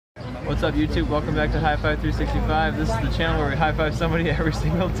What's up, YouTube? Welcome back to HF365. This is the channel where we high-five somebody every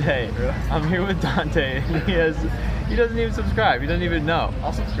single day. I'm here with Dante, and he doesn't even subscribe. He doesn't even know.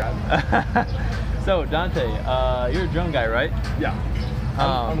 I'll subscribe. So, Dante, you're a drone guy, right? Yeah.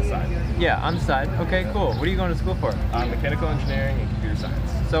 On the side. Yeah, on the side. Okay, cool. What are you going to school for? Mechanical engineering and computer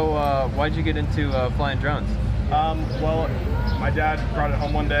science. So, why'd you get into flying drones? Well, my dad brought it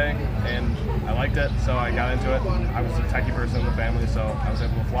home one day, and I liked it, so I got into it. I was a techie person in the family, so I was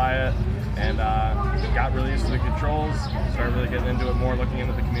able to fly it, and got really used to the controls. Started really getting into it more, looking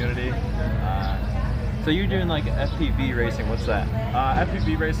into the community. So you're doing like FPV racing. What's that?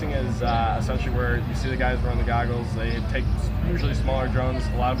 FPV racing is essentially where you see the guys wearing the goggles. They take usually smaller drones.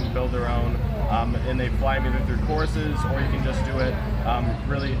 A lot of them build their own, and they fly them either through courses, or you can just do it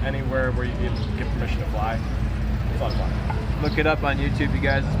really anywhere where you get permission to fly. It's a lot of fun. Look it up on YouTube, you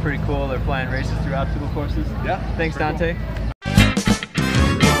guys. It's pretty cool. They're flying races through obstacle courses. Yeah. Thanks, Dante. Cool.